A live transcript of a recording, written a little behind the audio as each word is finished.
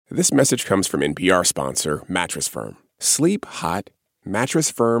This message comes from NPR sponsor Mattress Firm. Sleep hot. Mattress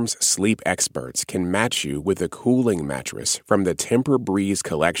Firm's sleep experts can match you with a cooling mattress from the Tempur-Breeze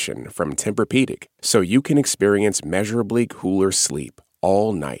collection from Tempur-Pedic, so you can experience measurably cooler sleep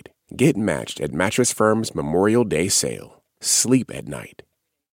all night. Get matched at Mattress Firm's Memorial Day sale. Sleep at night.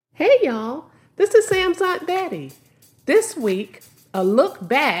 Hey y'all, this is Sam's Aunt Betty. This week, a look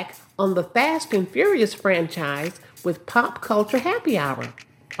back on the Fast and Furious franchise with Pop Culture Happy Hour.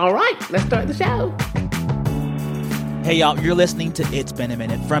 All right, let's start the show. Hey, y'all, you're listening to It's Been a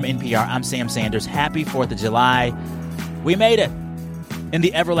Minute from NPR. I'm Sam Sanders. Happy 4th of July. We made it. In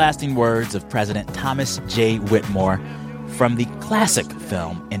the everlasting words of President Thomas J. Whitmore from the classic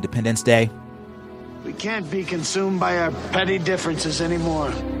film Independence Day. We can't be consumed by our petty differences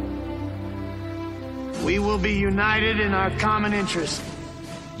anymore. We will be united in our common interest.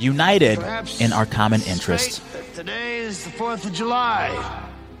 United Perhaps in our common interest. Today is the 4th of July.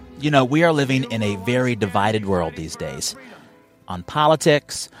 You know, we are living in a very divided world these days. On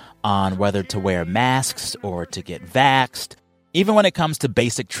politics, on whether to wear masks or to get vaxxed. Even when it comes to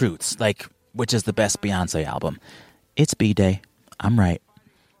basic truths, like which is the best Beyonce album. It's B-Day. I'm right.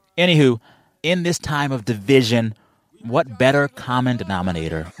 Anywho, in this time of division, what better common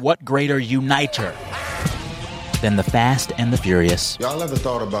denominator, what greater uniter than the Fast and the Furious? Y'all ever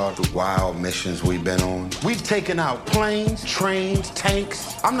thought about the wild missions we've been on? We've taken out planes, trains,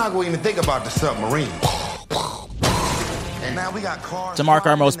 tanks. I'm not going to even think about the submarine. And now we got cars. To mark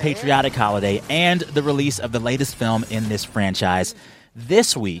our most patriotic holiday and the release of the latest film in this franchise,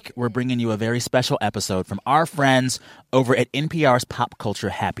 this week we're bringing you a very special episode from our friends over at NPR's Pop Culture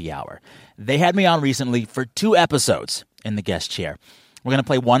Happy Hour. They had me on recently for 2 episodes in the guest chair. We're going to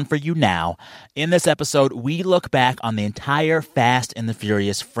play one for you now. In this episode, we look back on the entire Fast and the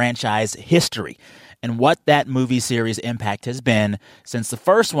Furious franchise history and what that movie series impact has been since the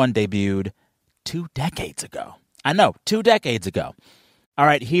first one debuted 2 decades ago. I know, 2 decades ago. All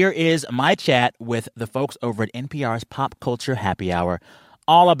right, here is my chat with the folks over at NPR's Pop Culture Happy Hour,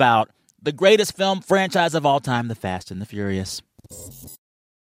 all about the greatest film franchise of all time, The Fast and the Furious.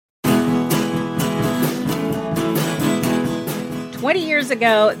 20 years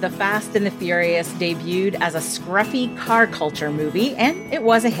ago, The Fast and the Furious debuted as a scruffy car culture movie, and it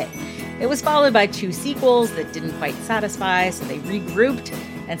was a hit. It was followed by 2 sequels that didn't quite satisfy, so they regrouped.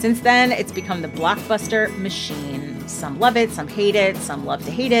 And since then, it's become the blockbuster machine. Some love it, some hate it, some love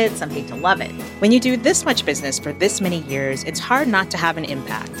to hate it, some hate to love it. When you do this much business for this many years, it's hard not to have an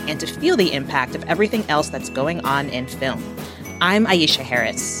impact and to feel the impact of everything else that's going on in film. I'm Aisha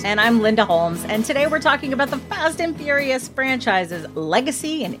Harris. And I'm Linda Holmes. And today we're talking about the Fast and Furious franchise's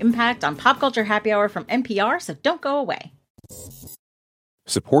legacy and impact on Pop Culture Happy Hour from NPR, so don't go away.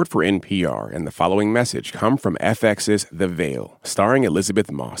 Support for NPR and the following message come from FX's The Veil, starring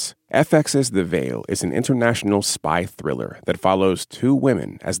Elizabeth Moss. FX's The Veil is an international spy thriller that follows 2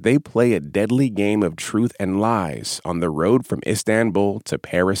 women as they play a deadly game of truth and lies on the road from Istanbul to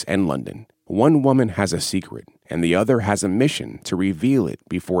Paris and London. One woman has a secret, and the other has a mission to reveal it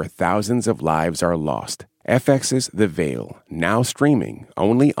before thousands of lives are lost. FX's The Veil, now streaming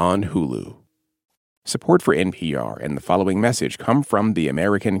only on Hulu. Support for NPR and the following message come from the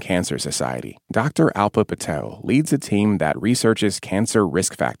American Cancer Society. Dr. Alpa Patel leads a team that researches cancer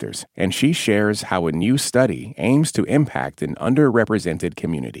risk factors, and she shares how a new study aims to impact an underrepresented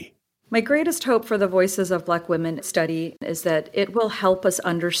community. My greatest hope for the Voices of Black Women study is that it will help us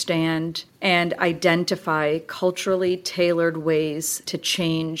understand and identify culturally tailored ways to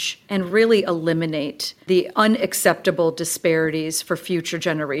change and really eliminate the unacceptable disparities for future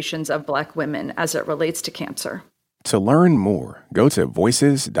generations of Black women as it relates to cancer. To learn more, go to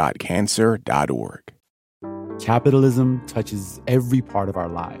voices.cancer.org. Capitalism touches every part of our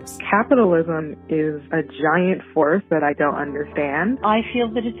lives. Capitalism is a giant force that I don't understand. I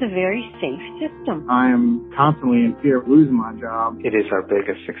feel that it's a very safe system. I am constantly in fear of losing my job. It is our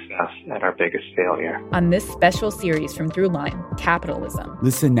biggest success and our biggest failure. On this special series from Throughline, Capitalism.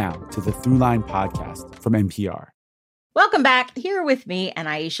 Listen now to the Throughline podcast from NPR. Welcome back. Here with me and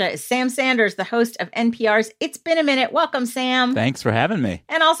Aisha is Sam Sanders, the host of NPR's It's Been a Minute. Welcome, Sam. Thanks for having me.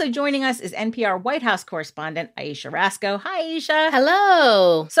 And also joining us is NPR White House correspondent Aisha Rascoe. Hi, Aisha.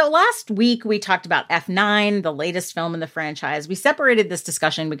 Hello. So last week we talked about F9, the latest film in the franchise. We separated this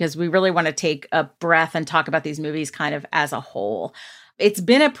discussion because we really want to take a breath and talk about these movies kind of as a whole. It's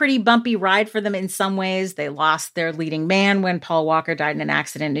been a pretty bumpy ride for them in some ways. They lost their leading man when Paul Walker died in an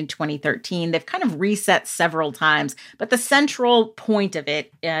accident in 2013. They've kind of reset several times, but the central point of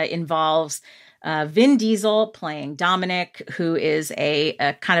it involves Vin Diesel playing Dominic, who is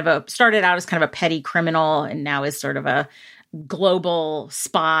a kind of a started out as kind of a petty criminal and now is sort of a global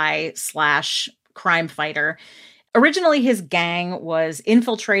spy / crime fighter. Originally, his gang was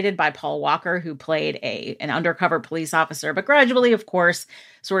infiltrated by Paul Walker, who played an undercover police officer. But gradually, of course,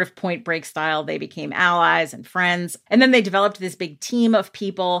 sort of Point Break style, they became allies and friends. And then they developed this big team of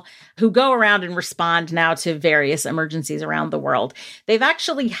people who go around and respond now to various emergencies around the world. They've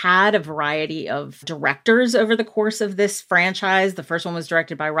actually had a variety of directors over the course of this franchise. The first one was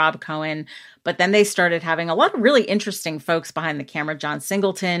directed by Rob Cohen. But then they started having a lot of really interesting folks behind the camera. John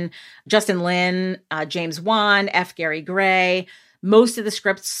Singleton, Justin Lin, James Wan, F. Gary Gray. Most of the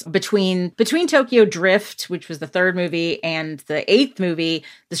scripts between Tokyo Drift, which was the third movie, and the eighth movie,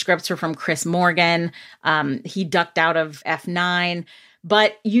 the scripts were from Chris Morgan. He ducked out of F9.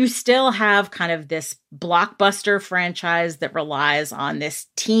 But you still have kind of this blockbuster franchise that relies on this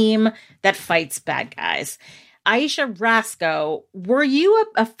team that fights bad guys. Ayesha Rascoe, were you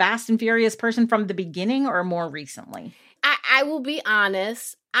a Fast and Furious person from the beginning or more recently? I will be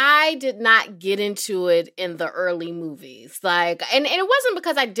honest. I did not get into it in the early movies. And it wasn't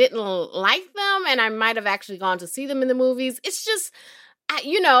because I didn't like them and I might have actually gone to see them in the movies. It's just,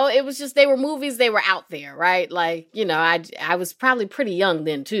 it was just, they were movies, they were out there, right? I was probably pretty young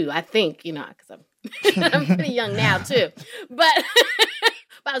then too. I think, because I'm pretty young now too. But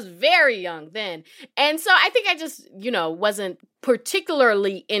I was very young then. And so I think I just, wasn't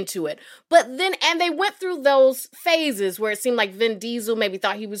particularly into it. But then, and they went through those phases where it seemed like Vin Diesel maybe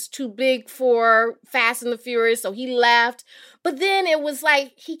thought he was too big for Fast and the Furious, so he left. But then it was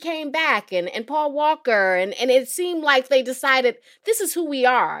like he came back and Paul Walker, and it seemed like they decided, this is who we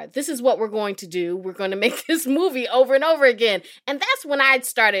are. This is what we're going to do. We're going to make this movie over and over again. And that's when I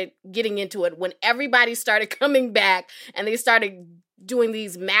started getting into it, when everybody started coming back and they started doing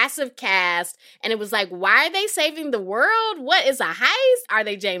these massive casts, and it was like, why are they saving the world? What is a heist? Are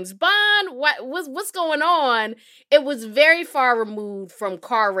they James Bond? What's going on? It was very far removed from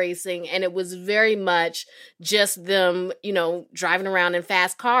car racing, and it was very much just them, driving around in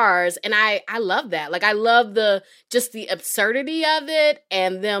fast cars, and I love that. I love the absurdity of it,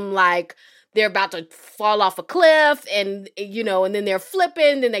 and them they're about to fall off a cliff and then they're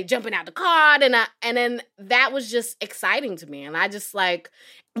flipping and they jumping out the car. And then that was just exciting to me. And I just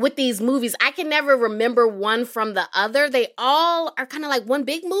with these movies, I can never remember one from the other. They all are kind of like one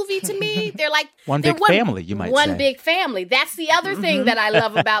big movie to me. They're like one big family, you might say. One big family. That's the other thing that I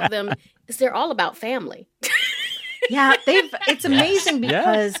love about them is they're all about family. Yeah, it's amazing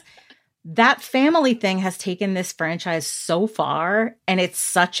because that family thing has taken this franchise so far, and it's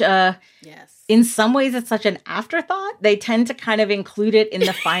such in some ways, it's such an afterthought. They tend to kind of include it in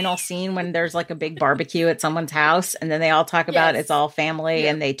the final scene when there's a big barbecue at someone's house, and then they all talk about it's all family,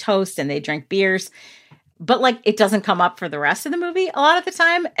 and they toast and they drink beers. But it doesn't come up for the rest of the movie a lot of the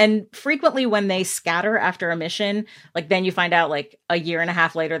time. And frequently when they scatter after a mission, then you find out a year and a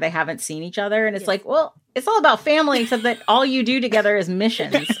half later, they haven't seen each other. And it's well, it's all about family, except that all you do together is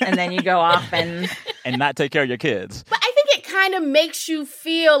missions. And then you go off and not take care of your kids. But I think it kind of makes you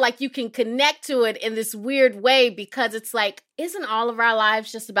feel like you can connect to it in this weird way, because it's isn't all of our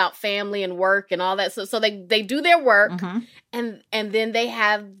lives just about family and work and all that? So they do their work, and then they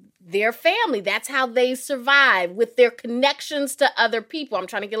have their family. That's how they survive, with their connections to other people. I'm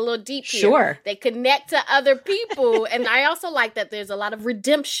trying to get a little deep here. Sure. They connect to other people. And I also like that there's a lot of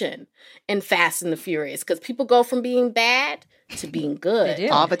redemption in Fast and the Furious, because people go from being bad to being good. They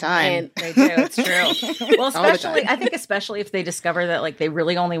do. All the time. And they do. It's true. Well, especially if they discover that they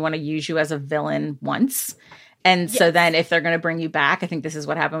really only want to use you as a villain once. And so then if they're going to bring you back, I think this is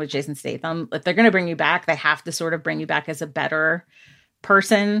what happened with Jason Statham. If they're going to bring you back, they have to sort of bring you back as a better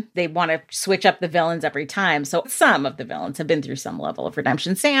person. They want to switch up the villains every time. So some of the villains have been through some level of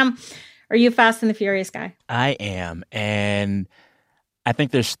redemption. Sam, are you a Fast and the Furious guy? I am. And I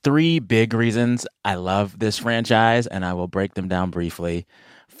think there's 3 big reasons I love this franchise, and I will break them down briefly.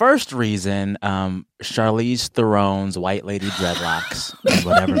 First reason, Charlize Theron's white lady dreadlocks in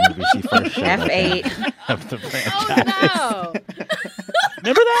whatever movie she first showed F8 of the franchise. Oh, no.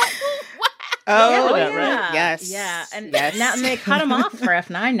 Remember that? Oh, that, right? Yes. Yeah. And now they cut him off for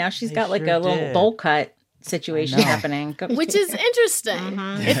F9. Now she's got a little bowl cut situation happening. Which is interesting.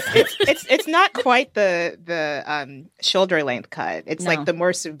 It's not quite the shoulder length cut. It's the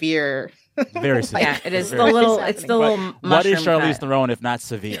more severe. Very severe. Yeah, it is the little. It's the little. What is Charlize cut. Theron if not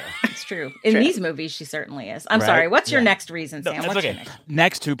severe? It's true. In these movies, she certainly is. I'm sorry. What's your next reason, Sam? What's your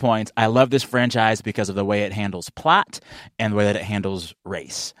next 2 points? I love this franchise because of the way it handles plot and the way that it handles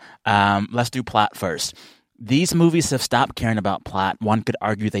race. Let's do plot first. These movies have stopped caring about plot. One could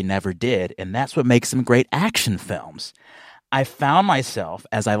argue they never did, and that's what makes them great action films. I found myself,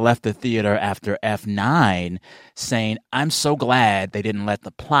 as I left the theater after F9, saying, I'm so glad they didn't let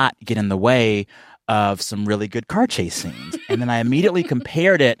the plot get in the way of some really good car chase scenes. And then I immediately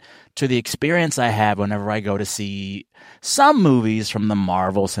compared it to the experience I have whenever I go to see some movies from the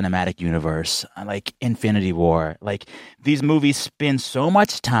Marvel Cinematic Universe, like Infinity War. Like, these movies spend so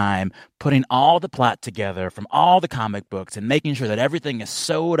much time putting all the plot together from all the comic books and making sure that everything is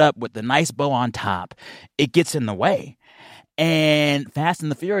sewed up with the nice bow on top. It gets in the way. And Fast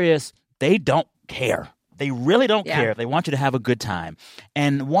and the Furious, they don't care. They really don't care. They want you to have a good time.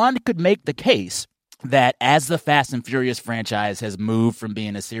 And one could make the case that as the Fast and Furious franchise has moved from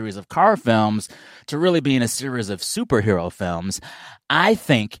being a series of car films to really being a series of superhero films, I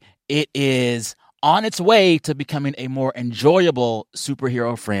think it is on its way to becoming a more enjoyable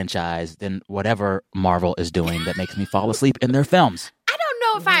superhero franchise than whatever Marvel is doing that makes me fall asleep in their films. I don't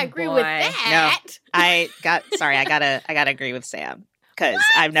know if I agree with that. No, I gotta agree with Sam. Because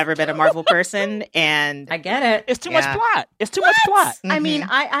I've never been a Marvel person, and I get it. It's too much plot. It's too much plot. I mean,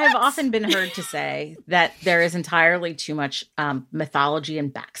 I've often been heard to say that there is entirely too much mythology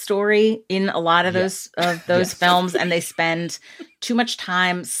and backstory in a lot of those films, and they spend too much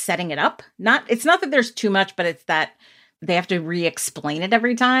time setting it up. It's not that there's too much, but it's that they have to re-explain it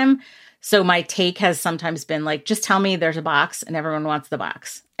every time. So my take has sometimes been like, just tell me there's a box and everyone wants the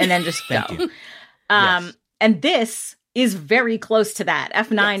box, and then just go. And this is very close to that.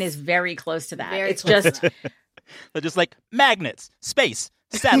 F9 is very close to that. It's just they're just like magnets, space,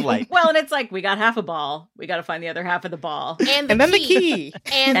 satellite. Well, and it's like, we got half a ball. We got to find the other half of the ball. And then the key.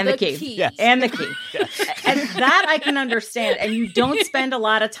 And the key. Yes. And the key. And that I can understand. And you don't spend a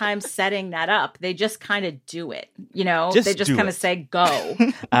lot of time setting that up. They just kind of do it. You know, they just kind of say, go.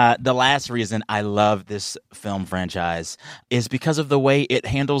 The last reason I love this film franchise is because of the way it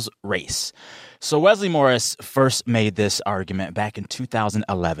handles race. So Wesley Morris first made this argument back in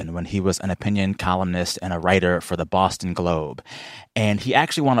 2011 when he was an opinion columnist and a writer for the Boston Globe. And he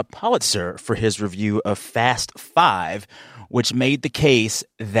actually won a Pulitzer for his review of Fast 5, which made the case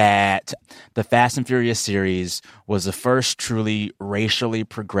that the Fast and Furious series was the first truly racially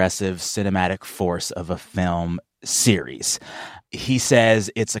progressive cinematic force of a film series. He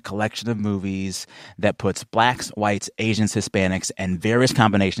says it's a collection of movies that puts blacks, whites, Asians, Hispanics, and various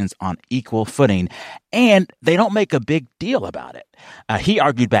combinations on equal footing, and they don't make a big deal about it. He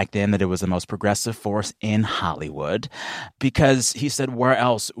argued back then that it was the most progressive force in Hollywood because he said, where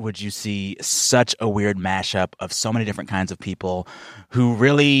else would you see such a weird mashup of so many different kinds of people who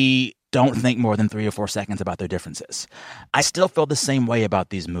really don't think more than 3 or 4 seconds about their differences? I still feel the same way about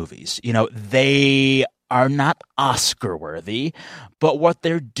these movies. You know, they are not Oscar-worthy, but what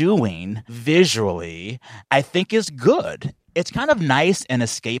they're doing visually, I think, is good. It's kind of nice and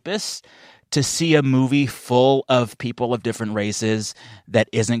escapist to see a movie full of people of different races that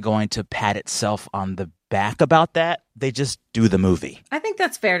isn't going to pat itself on the back about that. They just do the movie. I think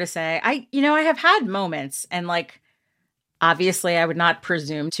that's fair to say. I have had moments, and obviously, I would not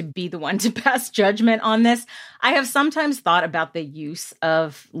presume to be the one to pass judgment on this. I have sometimes thought about the use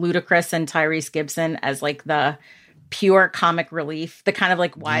of Ludacris and Tyrese Gibson as the pure comic relief, the kind of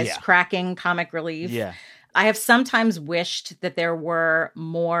wisecracking comic relief. Yeah. I have sometimes wished that there were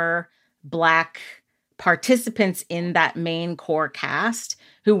more Black participants in that main core cast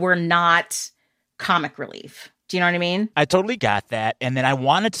who were not comic relief. Do you know what I mean? I totally got that. And then I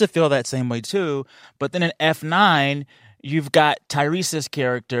wanted to feel that same way too. But then in F9, you've got Tyrese's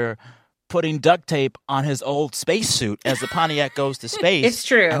character putting duct tape on his old spacesuit as the Pontiac goes to space. It's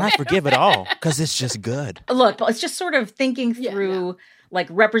true. And I forgive it all because it's just good. Look, it's just sort of thinking through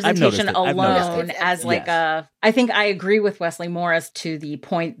representation alone as I think I agree with Wesley Morris to the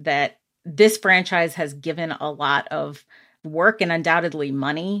point that this franchise has given a lot of work and undoubtedly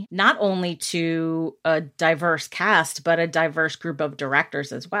money, not only to a diverse cast, but a diverse group of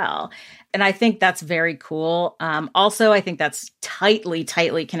directors as well. And I think that's very cool. Also, I think that's tightly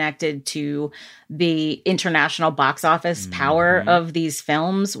connected to the international box office power of these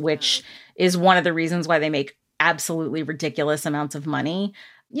films, which is one of the reasons why they make absolutely ridiculous amounts of money,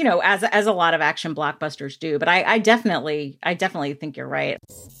 as a lot of action blockbusters do. But I definitely think you're right.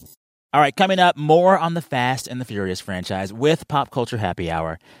 All right, coming up, more on the Fast and the Furious franchise with Pop Culture Happy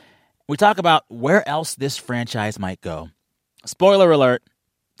Hour. We talk about where else this franchise might go. Spoiler alert,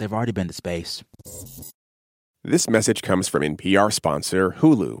 they've already been to space. This message comes from NPR sponsor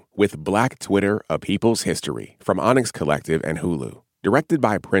Hulu with Black Twitter, A People's History from Onyx Collective and Hulu. Directed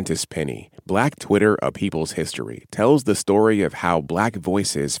by Prentice Penny, Black Twitter, A People's History tells the story of how Black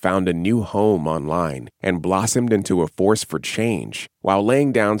voices found a new home online and blossomed into a force for change while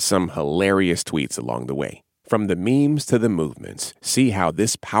laying down some hilarious tweets along the way. From the memes to the movements, see how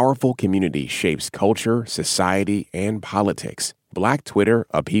this powerful community shapes culture, society, and politics. Black Twitter,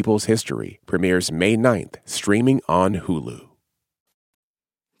 A People's History, premieres May 9th, streaming on Hulu.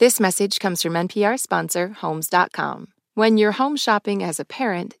 This message comes from NPR sponsor Homes.com. When you're home shopping as a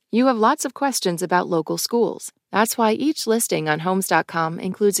parent, you have lots of questions about local schools. That's why each listing on Homes.com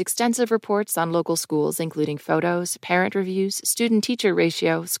includes extensive reports on local schools, including photos, parent reviews, student-teacher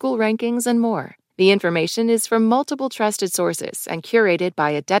ratio, school rankings, and more. The information is from multiple trusted sources and curated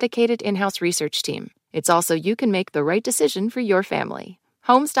by a dedicated in-house research team. It's also you can make the right decision for your family.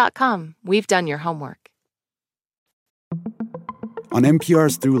 Homes.com. We've done your homework. On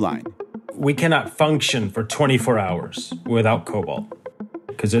NPR's Throughline. We cannot function for 24 hours without cobalt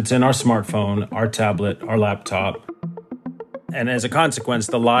because it's in our smartphone, our tablet, our laptop. And as a consequence,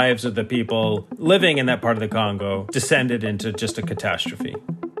 the lives of the people living in that part of the Congo descended into just a catastrophe.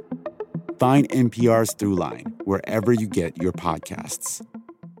 Find NPR's Throughline wherever you get your podcasts.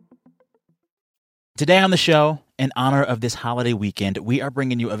 Today on the show, in honor of this holiday weekend, we are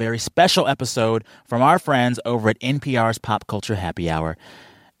bringing you a very special episode from our friends over at NPR's Pop Culture Happy Hour.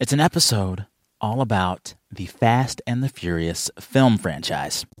 It's an episode all about the Fast and the Furious film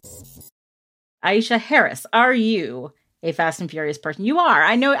franchise. Aisha Harris, are you a Fast and Furious person? You are.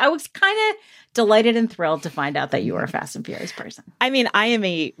 I know. I was kind of delighted and thrilled to find out that you were a Fast and Furious person. I mean, I am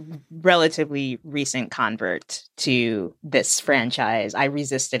a relatively recent convert to this franchise. I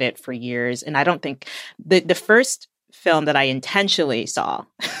resisted it for years, and I don't think the first film that I intentionally saw,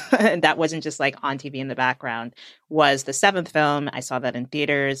 and that wasn't just like on TV in the background, was the seventh film. I saw that in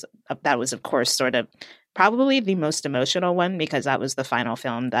theaters. That was, of course, sort of probably the most emotional one because that was the final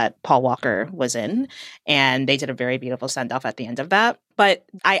film that Paul Walker was in. And they did a very beautiful send-off at the end of that. But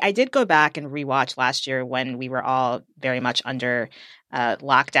I did go back and rewatch last year when we were all very much under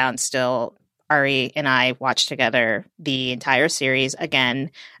lockdown still. Ari and I watched together the entire series again.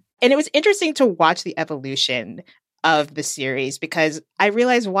 And it was interesting to watch the evolution of the series because I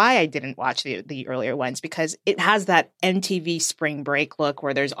realized why I didn't watch the earlier ones, because it has that MTV spring break look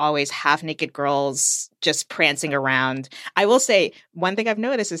where there's always half-naked girls just prancing around. I will say one thing I've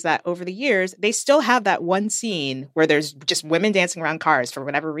noticed is that over the years, they still have that one scene where there's just women dancing around cars for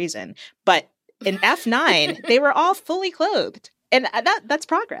whatever reason. But in F9, they were all fully clothed. And that's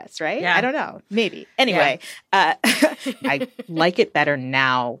progress, right? Yeah. I don't know. Maybe. Anyway, I like it better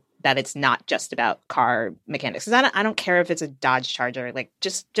now that it's not just about car mechanics. Because I don't care if it's a Dodge Charger. Like,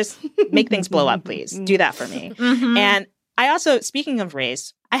 just make things blow up, please. Do that for me. Mm-hmm. And I also, speaking of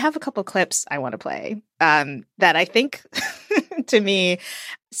race, I have a couple clips I want to play that I think, to me,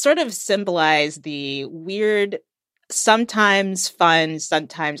 sort of symbolize the weird, sometimes fun,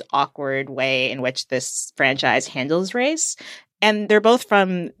 sometimes awkward way in which this franchise handles race. And they're both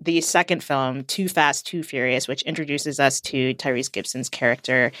from the second film, Too Fast, Too Furious, which introduces us to Tyrese Gibson's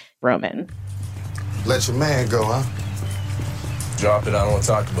character, Roman. Let your man go, huh? Drop it. I don't want to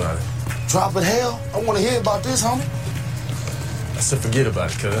talk about it. Drop it, hell. I want to hear about this, homie. I said forget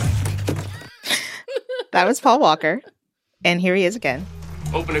about it, cuz. That was Paul Walker. And here he is again.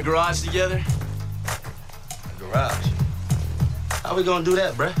 Open the garage together? Garage? How we gonna do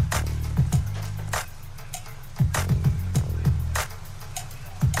that, bruh?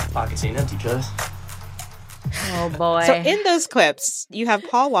 Pockets ain't empty, cuz. Oh, boy. So in those clips, you have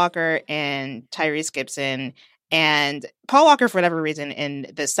Paul Walker and Tyrese Gibson. And Paul Walker, for whatever reason,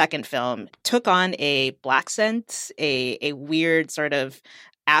 in the second film, took on a black scent, a weird sort of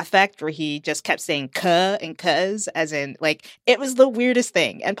affect where he just kept saying "cuh" and "cuz," as in, like, it was the weirdest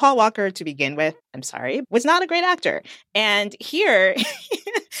thing. And Paul Walker, to begin with, I'm sorry, was not a great actor. And here,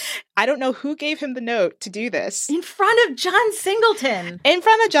 I don't know who gave him the note to do this. In front of John Singleton. In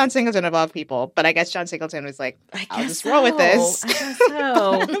front of John Singleton, of all people. But I guess John Singleton was like, I'll just roll with this. I guess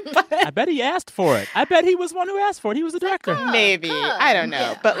so. I bet he asked for it. I bet he was one who asked for it. He was the director. Maybe. I don't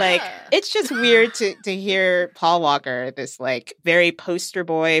know. But, like, it's just weird to hear Paul Walker, this, like, very poster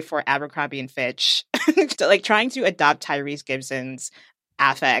boy for Abercrombie and Fitch, like, trying to adopt Tyrese Gibson's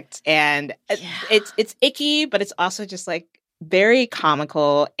affect. And it's icky, but it's also just, like, very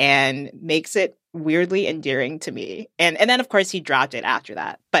comical and makes it weirdly endearing to me. And then, of course, he dropped it after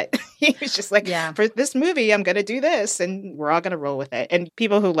that. But he was just like, for this movie, I'm going to do this, and we're all going to roll with it. And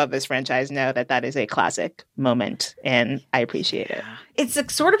people who love this franchise know that that is a classic moment, and I appreciate it. It's a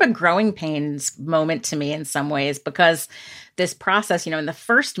sort of a growing pains moment to me in some ways, because this process, in the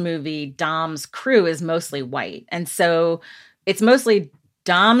first movie, Dom's crew is mostly white. And so it's mostly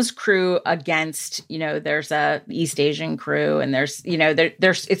Dom's crew against, there's a East Asian crew, and there's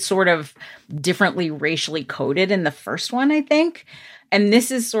it's sort of differently racially coded in the first one, I think. And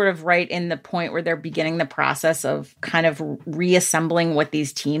this is sort of right in the point where they're beginning the process of kind of reassembling what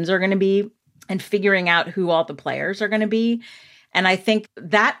these teams are going to be and figuring out who all the players are going to be. And I think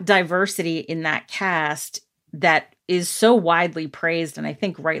that diversity in that cast that is so widely praised, and I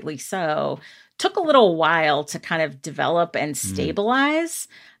think rightly so, took a little while to kind of develop and stabilize.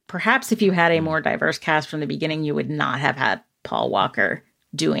 Perhaps if you had a more diverse cast from the beginning, you would not have had Paul Walker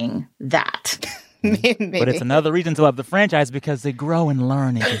doing that. Maybe. But it's another reason to love the franchise because they grow and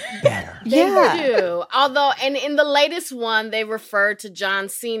learn and get better. They do. Although, and in the latest one, they refer to John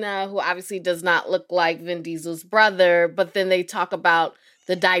Cena, who obviously does not look like Vin Diesel's brother, but then they talk about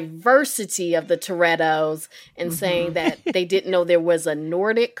the diversity of the Torettos and saying that they didn't know there was a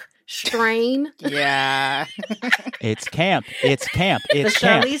Nordic strain. Yeah. It's camp. It's camp. It's the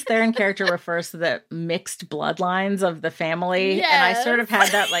camp. Charlize Theron character refers to the mixed bloodlines of the family. Yes. And I sort of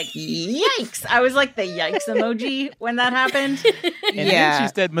had that like, yikes. I was like the yikes emoji when that happened. And then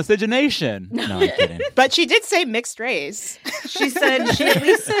she said miscegenation. No, I'm kidding. But she did say mixed race. She at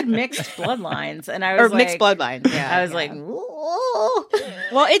least said mixed bloodlines. And I was or mixed bloodlines. Yeah. I was like, whoa.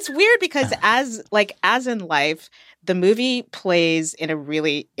 Well, it's weird because as in life, the movie plays in a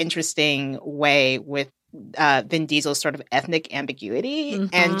really interesting way with Vin Diesel's sort of ethnic ambiguity,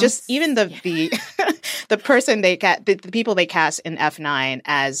 and just even the person the people they cast in F9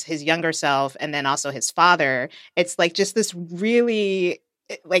 as his younger self, and then also his father. It's like just this really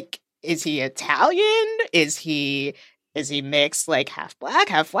like, is he Italian? Is he mixed, like half black,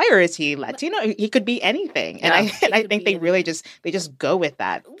 half white, or is he Latino? He could be anything, and I think they really just go with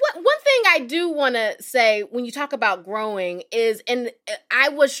that. One thing I do want to say when you talk about growing is, and I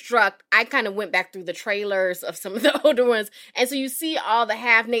was struck, I kind of went back through the trailers of some of the older ones, and so you see all the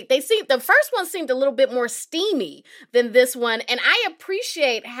half-naked. The first one seemed a little bit more steamy than this one, and I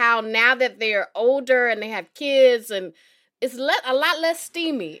appreciate how now that they're older and they have kids and it's a lot less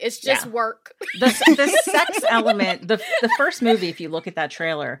steamy. It's just work. The sex element, the first movie, if you look at that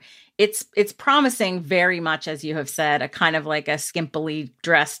trailer, it's promising very much, as you have said, a kind of like a skimpily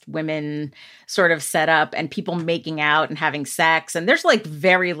dressed women sort of setup and people making out and having sex. And there's like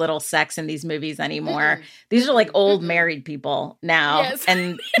very little sex in these movies anymore. These are like old married people now. Yes.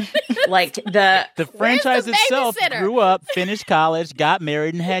 And like the franchise itself grew up, finished college, got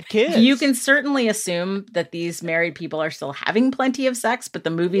married, and had kids. You can certainly assume that these married people are still having plenty of sex, but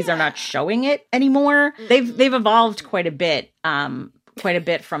the movies are not showing it anymore. They've evolved quite a bit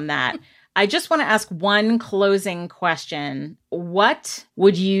from that. I just want to ask one closing question. What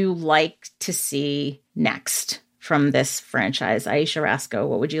would you like to see next from this franchise? Aisha Rasco,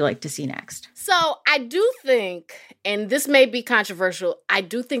 what would you like to see next? So I do think, and this may be controversial, I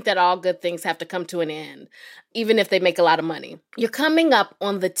do think that all good things have to come to an end, even if they make a lot of money. You're coming up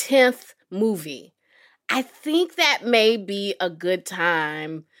on the 10th movie. I think that may be a good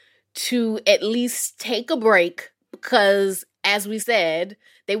time to at least take a break because, as we said,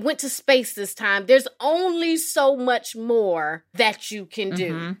 they went to space this time. There's only so much more that you can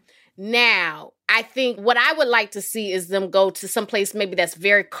do. Now, I think what I would like to see is them go to someplace maybe that's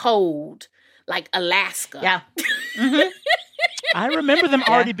very cold, like Alaska. Yeah. I remember them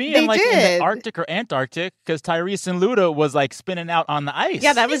already being in the Arctic or Antarctic because Tyrese and Luda was like spinning out on the ice.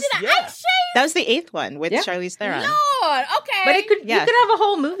 Yeah, that was that was the 8th one with Charlize Theron. Lord, okay. But you could have a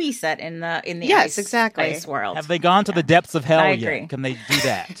whole movie set in the ice world. Have they gone to the depths of hell I yet? agree. Can they do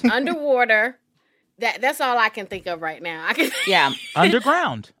that? Underwater. That's all I can think of right now.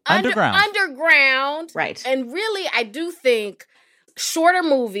 Underground. Underground. Right. And really, I do think shorter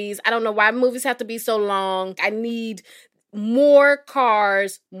movies. I don't know why movies have to be so long. I need more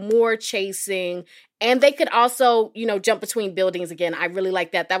cars, more chasing. And they could also, jump between buildings again. I really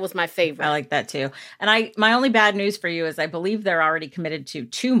like that. That was my favorite. I like that too. And my only bad news for you is I believe they're already committed to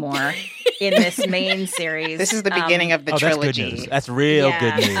 2 more in this main series. This is the beginning of the trilogy. That's good news. That's real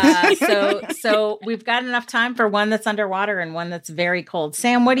good news. So we've got enough time for one that's underwater and one that's very cold.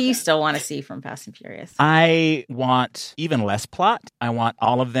 Sam, what do you still want to see from Fast and Furious? I want even less plot. I want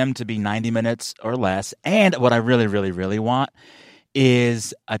all of them to be 90 minutes or less. And what I really, really, really want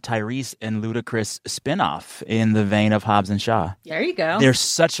is a Tyrese and Ludacris spinoff in the vein of Hobbs and Shaw. There you go. They're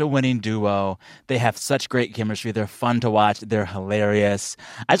such a winning duo. They have such great chemistry. They're fun to watch. They're hilarious.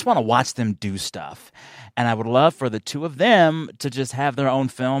 I just want to watch them do stuff. And I would love for the two of them to just have their own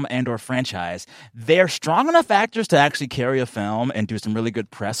film and or franchise. They're strong enough actors to actually carry a film and do some really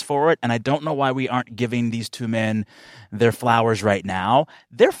good press for it. And I don't know why we aren't giving these two men their flowers right now.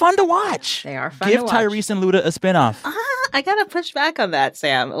 They're fun to watch. They are fun Give to watch. Tyrese and Luda a spinoff. I gotta push back on that,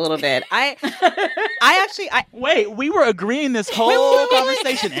 Sam, a little bit. I Wait, we were agreeing this whole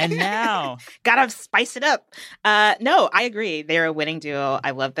conversation, and now gotta spice it up. No, I agree. They're a winning duo.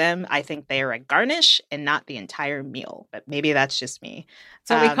 I love them. I think they are a garnish and not the entire meal. But maybe that's just me.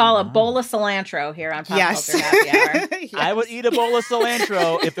 So we call a bowl of cilantro here on Pop Culture Happy Hour. Yes. I would eat a bowl of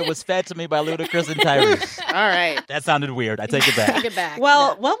cilantro if it was fed to me by Ludacris and Tyrese. All right. That sounded weird. I take it back. Take it back.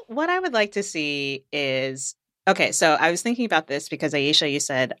 Well, what I would like to see is, okay, so I was thinking about this because Aisha, you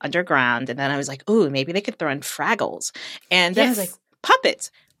said underground, and then I was like, ooh, maybe they could throw in Fraggles. And then I was like, puppets.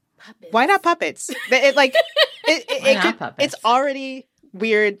 Why not puppets? Puppets? It's already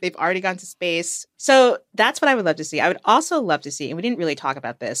weird. They've already gone to space. So that's what I would love to see. I would also love to see, and we didn't really talk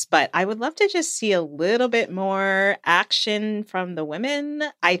about this, but I would love to just see a little bit more action from the women.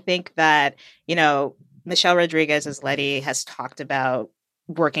 I think that, Michelle Rodriguez as Letty has talked about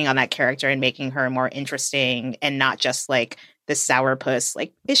working on that character and making her more interesting and not just like the sourpuss.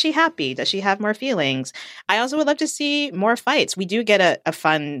 Like, is she happy? Does she have more feelings? I also would love to see more fights. We do get a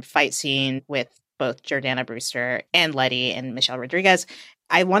fun fight scene with both Jordana Brewster and Letty and Michelle Rodriguez.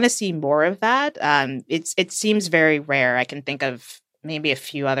 I want to see more of that. It seems very rare. I can think of maybe a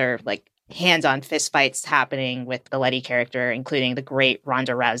few other like hands-on fist fights happening with the Letty character, including the great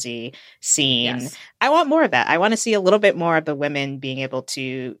Ronda Rousey scene. Yes. I want more of that. I want to see a little bit more of the women being able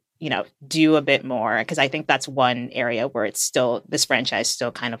to, do a bit more, because I think that's one area where this franchise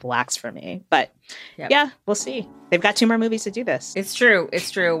still kind of lacks for me. But yeah, we'll see. They've got 2 more movies to do this. It's true.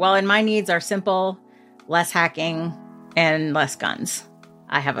 Well, and my needs are simple, less hacking and less guns.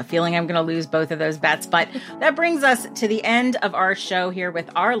 I have a feeling I'm going to lose both of those bets, but that brings us to the end of our show here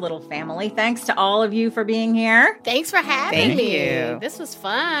with our little family. Thanks to all of you for being here. Thanks for having me. This was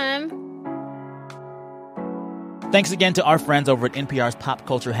fun. Thanks again to our friends over at NPR's Pop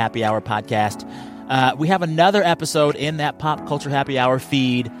Culture Happy Hour podcast. We have another episode in that Pop Culture Happy Hour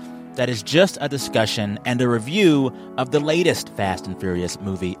feed that is just a discussion and a review of the latest Fast and Furious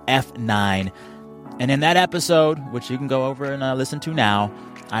movie, F9. And in that episode, which you can go over and listen to now,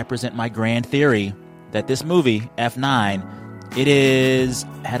 I present my grand theory that this movie, F9, it is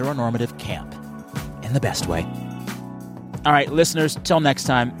heteronormative camp in the best way. All right, listeners, till next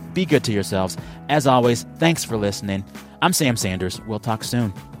time, be good to yourselves. As always, thanks for listening. I'm Sam Sanders. We'll talk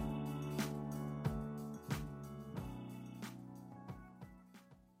soon.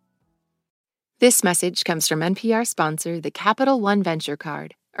 This message comes from NPR sponsor, the Capital One Venture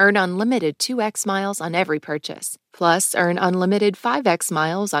Card. Earn unlimited 2x miles on every purchase. Plus, earn unlimited 5x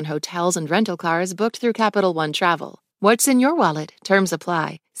miles on hotels and rental cars booked through Capital One Travel. What's in your wallet? Terms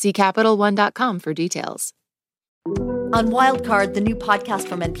apply. See CapitalOne.com for details. On Wildcard, the new podcast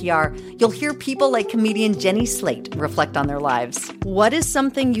from NPR, you'll hear people like comedian Jenny Slate reflect on their lives. What is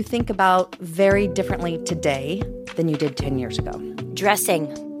something you think about very differently today than you did 10 years ago?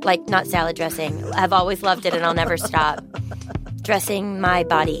 Dressing. Like, not salad dressing. I've always loved it and I'll never stop. Dressing my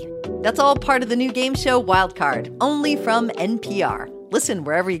body. That's all part of the new game show Wildcard, only from NPR. Listen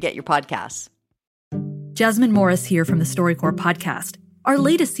wherever you get your podcasts. Jasmine Morris here from the StoryCorps podcast. Our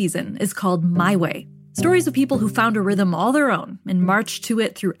latest season is called My Way. Stories of people who found a rhythm all their own and marched to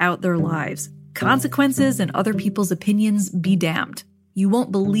it throughout their lives. Consequences and other people's opinions be damned. You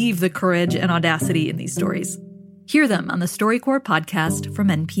won't believe the courage and audacity in these stories. Hear them on the StoryCorps podcast from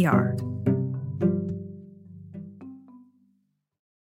NPR.